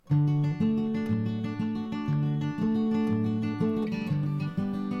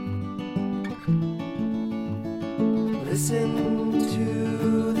Listen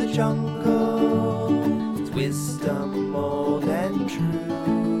to the jungle, its wisdom old and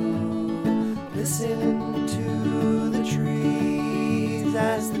true. Listen to the trees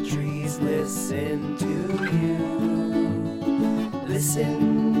as the trees listen to you.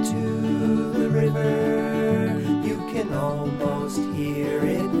 Listen to the river, you can almost hear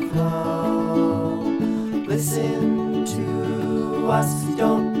it flow. Listen to us,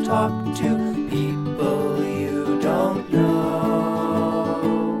 don't talk to people you don't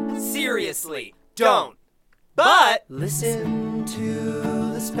know. Seriously, don't. But listen to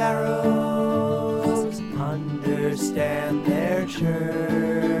the sparrows, understand their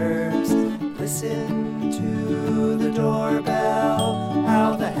chirps. Listen to the doorbell,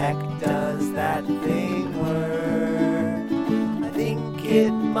 how the heck does that thing work? I think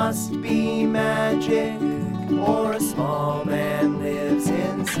it must be magic, or a small man lives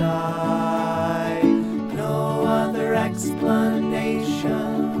inside. No other explanation,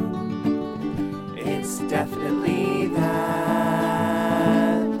 it's definitely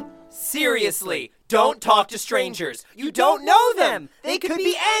that. seriously, don't talk to strangers. You don't know them. They could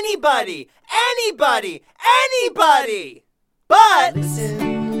be anybody. Anybody. Anybody. But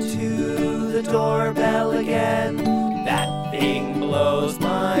listen to the doorbell again. That thing blows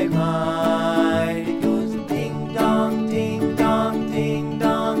my mind. It goes ding dong, ding dong, ding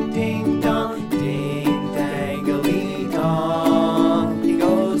dong, ding dong, ding dangly dong. It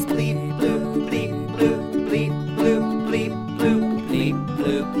goes bleep bloop, bleep bloop, bleep bloop, bleep bloop, bleep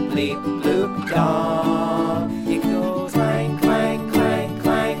bloop, bleep bloop dong. It goes clang clang clang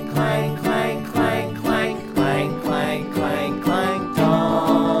clang clang clang clang clang clang clang clang clang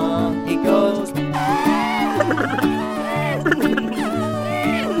dong. It goes dong.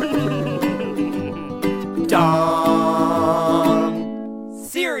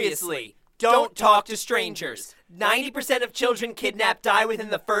 seriously, don't talk to strangers. 90% of children kidnapped die within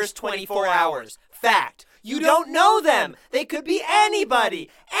the first 24 hours. Fact. You don't know them. They could be anybody.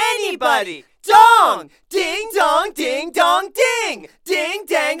 Anybody. Dong! Ding dong, ding dong, ding! Ding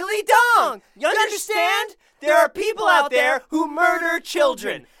dangly dong! You understand? There are people out there who murder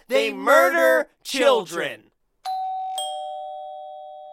children. They murder children.